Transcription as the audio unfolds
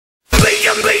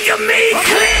Yo,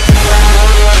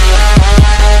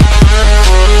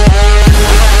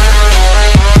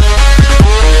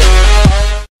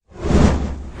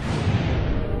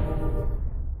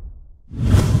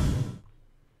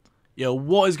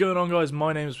 what is going on, guys?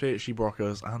 My name is PhD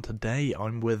Brockers, and today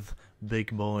I'm with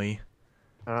Big Boy.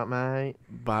 Alright, mate.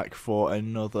 Back for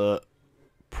another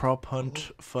prop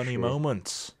hunt funny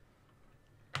moments.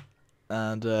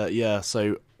 And yeah,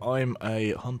 so I'm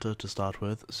a hunter to start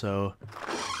with, so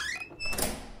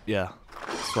yeah,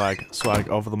 swag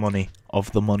of the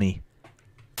money.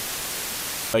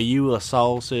 Are you a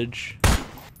sausage?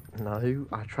 No,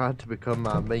 I tried to become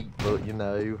my meat, but you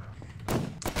know.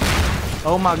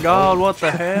 Oh my god, what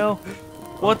the hell?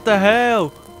 What the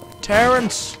hell?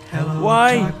 Terrence! Hello,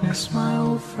 why? Darkness, my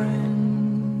old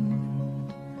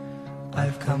friend.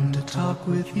 I've come to talk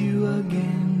with you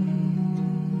again.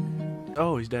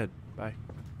 Oh, he's dead. Bye.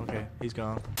 Okay, he's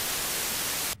gone.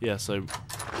 Yeah, so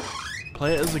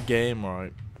play it as a game,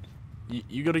 right?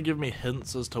 You gotta give me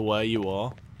hints as to where you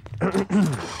are.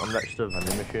 I'm next to a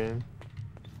vending machine.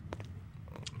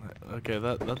 Okay,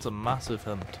 that's a massive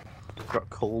hint. It's got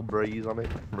cold breeze on it,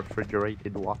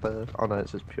 refrigerated water. Oh no, it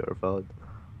says purified.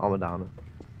 I'm a downer.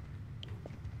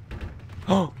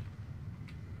 Oh!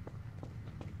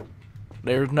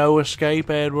 There's no escape,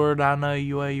 Edward. I know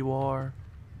you where you are.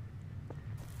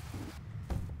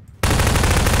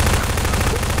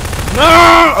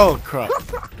 No! Oh crap!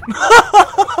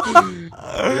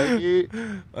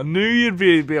 I knew you'd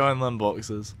be behind them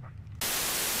boxes.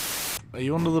 Are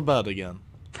you under the bed again?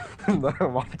 No,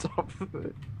 I'm on top of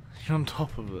it. You're on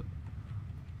top of it.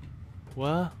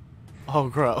 Where? Oh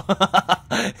crap!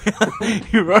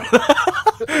 You're right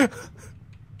there.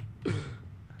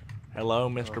 Hello,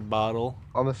 Mr. Bottle.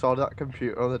 On the side of that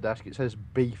computer on the desk, it says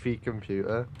beefy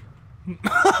computer.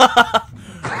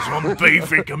 It's one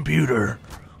beefy computer.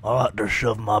 I like to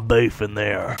shove my beef in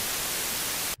there.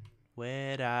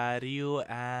 Where are you,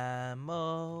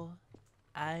 ammo?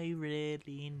 I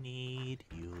really need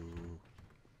you.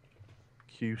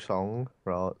 Q song.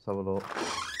 Right, let's have a look.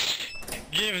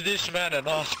 Give this man an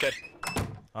Oscar.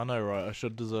 I know, right? I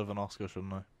should deserve an Oscar,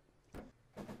 shouldn't I?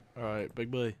 Alright, Big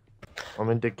Boy. I'm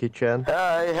in the kitchen.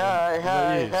 Hi.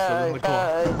 Still in the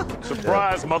corner.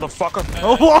 Surprise, motherfucker.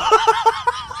 Oh, what?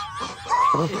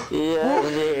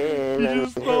 Yeah, You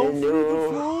just fell through the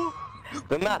floor?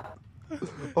 The man.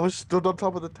 I was stood on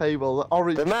top of the table. The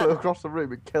orange The man. flew across the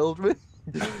room and killed me.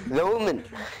 The woman.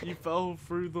 You fell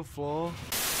through the floor?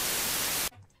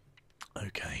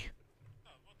 Okay.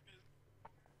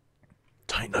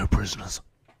 Take no prisoners.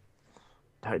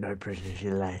 Take no prisoners,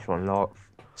 you last one lot.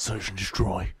 Search and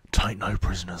destroy. Take no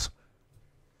prisoners.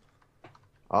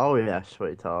 Oh yeah,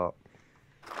 sweetheart.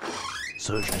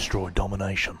 Search and destroy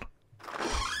domination.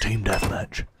 Team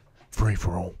deathmatch. Free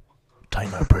for all.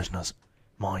 Take no prisoners.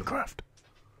 Minecraft.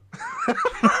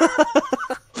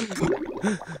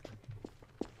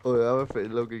 Oh yeah, I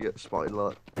think Logan gets spotted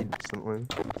like instantly.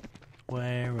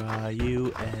 Where are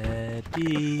you,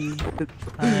 Eddie?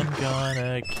 I'm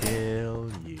gonna kill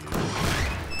you.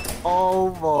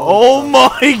 Oh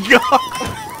my god!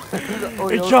 Oh,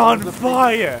 It's yeah, on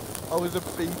fire! I was a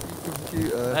beefy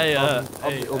computer. Hey, on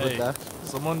hey, the other hey. desk.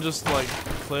 Someone just, like,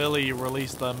 clearly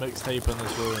released their mixtape in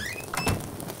this room.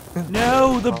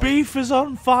 No, the beef is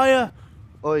on fire!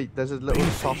 Oi, there's a little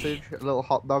Beefy. sausage, a little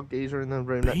hot dog geezer in the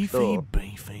room next door.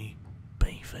 Beefy.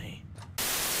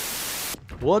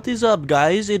 What is up,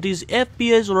 guys? It is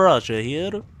FPS Russia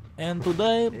here, and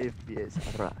today... FPS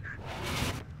rush.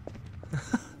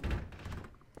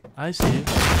 I see it.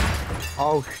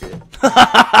 Oh shit.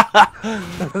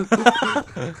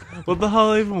 What the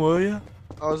hell even were you?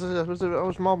 I was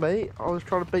my mate. I was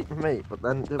trying to beat my mate, but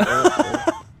then it didn't work.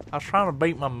 I was trying to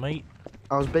beat my meat.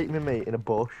 I was beating my mate in a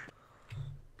bush.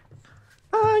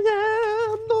 I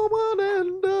am the one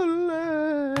and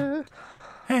only.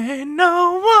 Ain't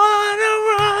no one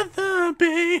I'd rather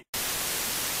be.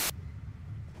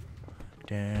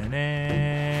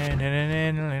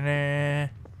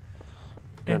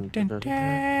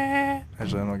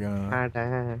 Actually, I'm not gonna. I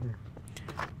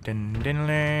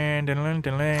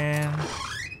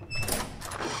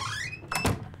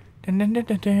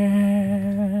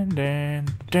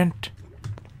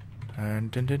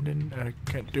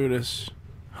can't do this.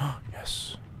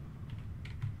 Yes.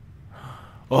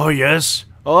 Oh yes.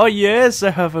 Oh yes, I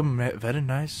have a very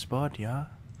nice spot, yeah.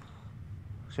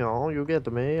 So you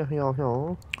get me, I can't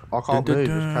move.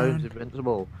 This code's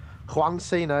invincible. Juan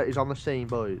Cena is on the scene,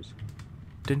 boys.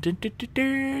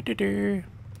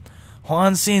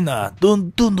 Juan Cena,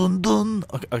 dun dun dun dun.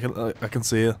 Okay, I can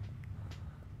see you.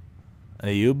 Are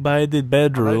you by the I know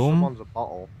bedroom? someone's a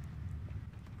bottle.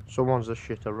 Someone's a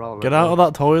shitter roller. Get out of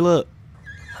that toilet.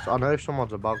 I know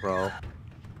someone's a bog roll.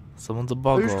 Someone's a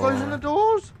bog Who's roll. closing the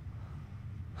doors?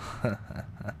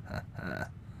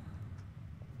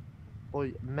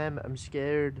 Oi, Mem, I'm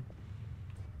scared.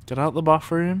 Get out the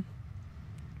bathroom.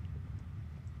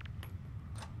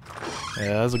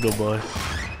 Yeah, that's a good boy.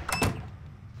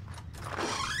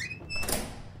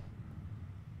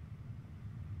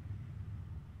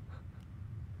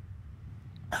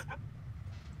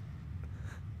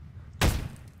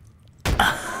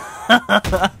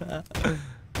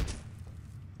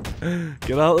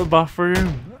 Get out the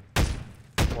bathroom.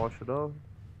 Why should I?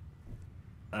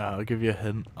 I'll give you a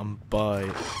hint. I'm by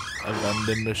a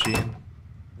vending machine.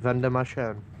 Vending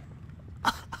machine.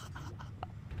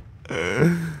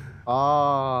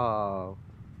 Oh.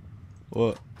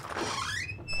 What?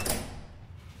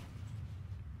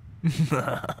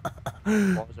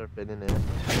 What has there been in here?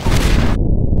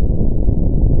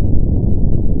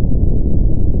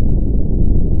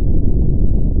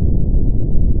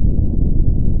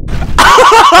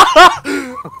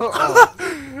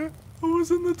 Who was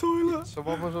in the toilet?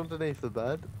 Someone was underneath the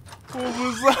bed. What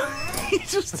was that? He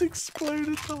just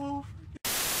exploded the whole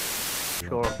thing.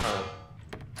 Sure I can.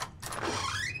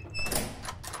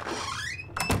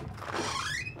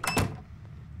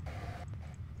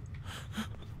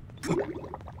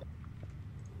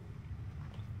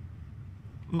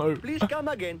 No. Please come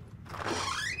again.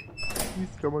 Please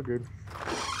come again.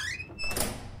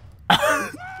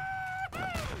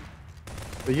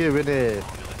 Are you in here?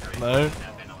 No.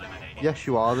 Yes,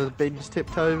 you are. The bin's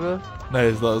tipped over. No,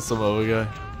 is that some other guy?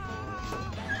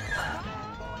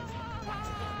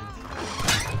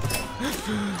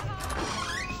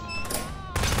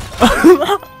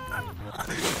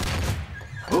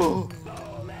 Oh!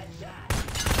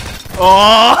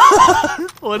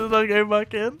 Why did I go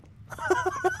back in?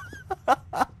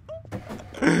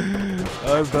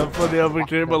 That was that funny. I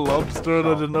became a lobster and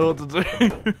I didn't know what to do.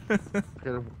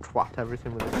 Gonna twat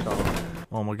everything with the shot.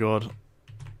 Oh my god.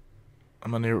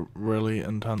 I'm in a really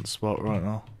intense spot right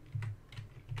now.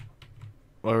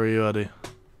 Where are you, Eddie?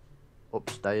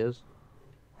 Upstairs.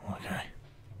 Okay.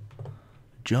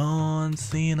 John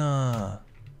Cena.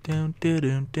 Dun, dun,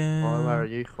 dun, dun. Oh, where are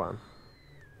you, Juan?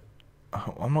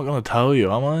 I'm not gonna tell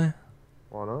you, am I?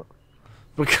 Why not?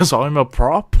 Because I'm a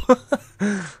prop.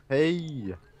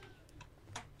 Hey.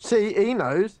 See, he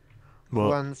knows. What?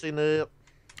 Juan Cena.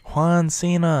 Juan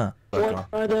Cena. What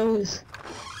are those?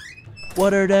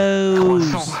 What are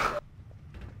those?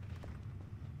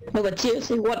 No, but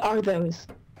seriously, what are those?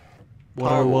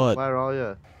 What are what? Where are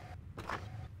you?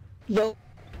 Yo,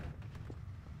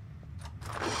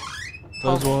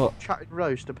 Those what? Chat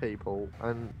roast to people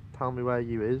and tell me where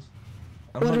you is.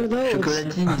 I'm what are not, those?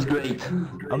 Chocolatine is great.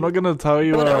 I'm not gonna tell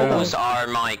you What where are I am. Those are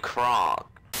my croc.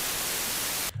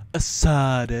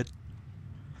 Assaded.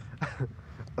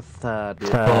 A third.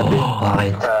 Oh,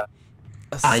 arrête.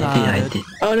 Assaded. Arrêtez.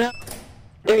 Oh no,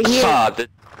 they're here. Sad.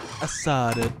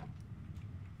 Assaded.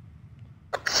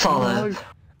 Salad.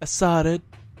 Assaded.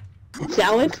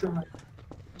 Salad?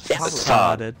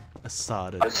 Assaded.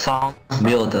 Assaded. Sans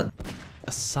build.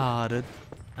 Assaded.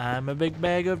 I'm a big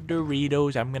bag of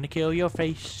Doritos. I'm gonna kill your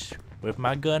face with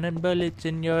my gun and bullets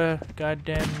in your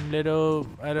goddamn little.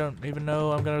 I don't even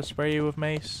know. I'm gonna spray you with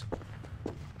mace.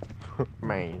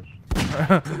 Maze.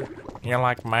 You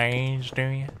like maze, do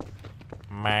you?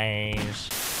 Maze.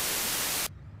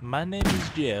 My name is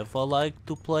Jeff. I like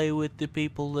to play with the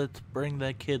people that bring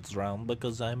their kids around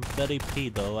because I'm very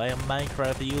pedo. I am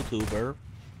Minecraft YouTuber.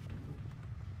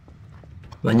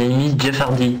 My name is Jeff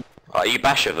Hardy. Are you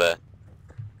Bashover?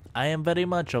 I am very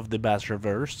much of the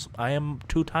Basherverse. I am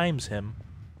 2 times him.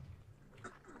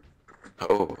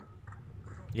 Oh.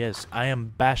 Yes, I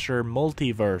am Basher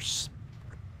Multiverse.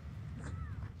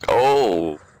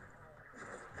 Oh.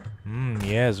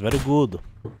 Yes, very good.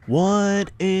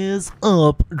 What is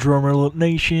up, Drummerlip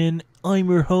Nation? I'm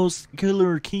your host,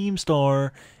 Killer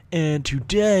Keemstar, and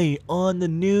today on the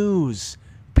news,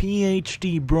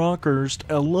 PhD Brockhurst,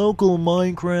 a local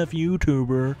Minecraft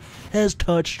YouTuber, has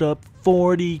touched up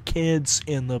 40 kids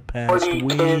in the past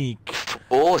week.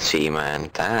 40, man.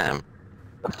 Damn.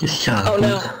 Oh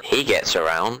no. He gets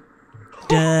around.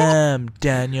 Damn,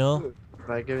 Daniel.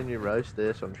 They're giving you roast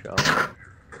there, sunshine.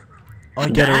 I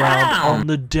get around on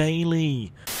the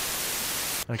daily.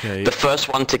 Okay, The first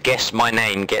one to guess my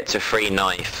name gets a free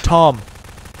knife. Tom.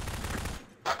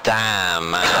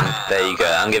 Damn, man. There you go.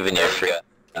 I'm giving you a free.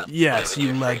 Yes,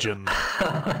 you legend.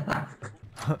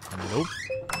 Nope.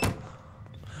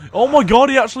 Oh my god,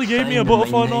 he actually gave me a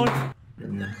butterfly knife.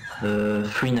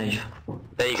 Free knife.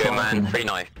 There you go, man. Free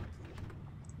knife.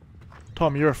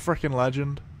 Tom, you're a freaking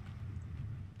legend.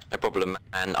 No problem,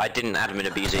 and I didn't admin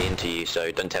abuse it into you,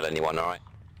 so don't tell anyone, alright?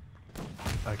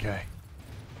 Okay.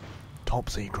 Top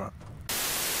secret.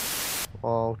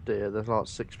 Oh dear, there's like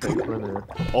 6 people in here.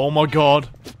 Oh my god.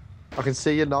 I can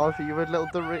see you now. Are you a little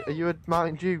Are you a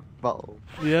Mountain Dew bottle?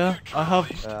 Yeah, I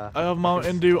have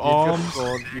Mountain Dew You arms.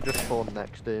 you just spawned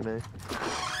next to me.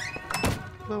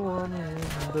 The one in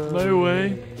the No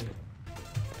way.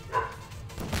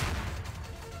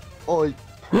 Oi,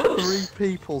 3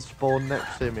 people spawned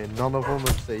next to me. None of them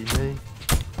have seen me.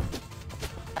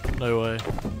 No way.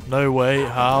 No way.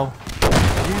 How?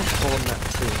 You spawned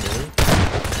next to me.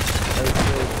 There's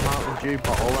the Mountain Dew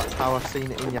bottle. That's how I've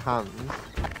seen it in your hand.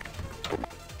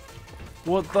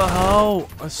 What the hell?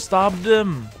 I stabbed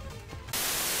him.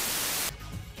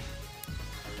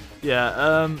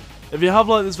 Yeah, if you have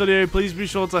liked this video, please be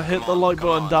sure to hit the like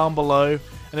button down below.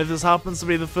 And if this happens to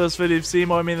be the first video you've seen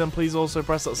by me, then please also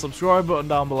press that subscribe button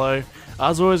down below.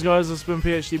 As always guys, this has been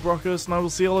PhD Brockus, and I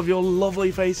will see all of your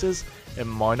lovely faces in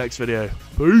my next video.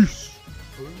 Peace!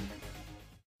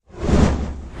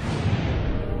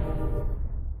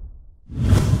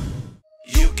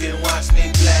 You can watch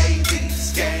me play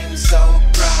these games so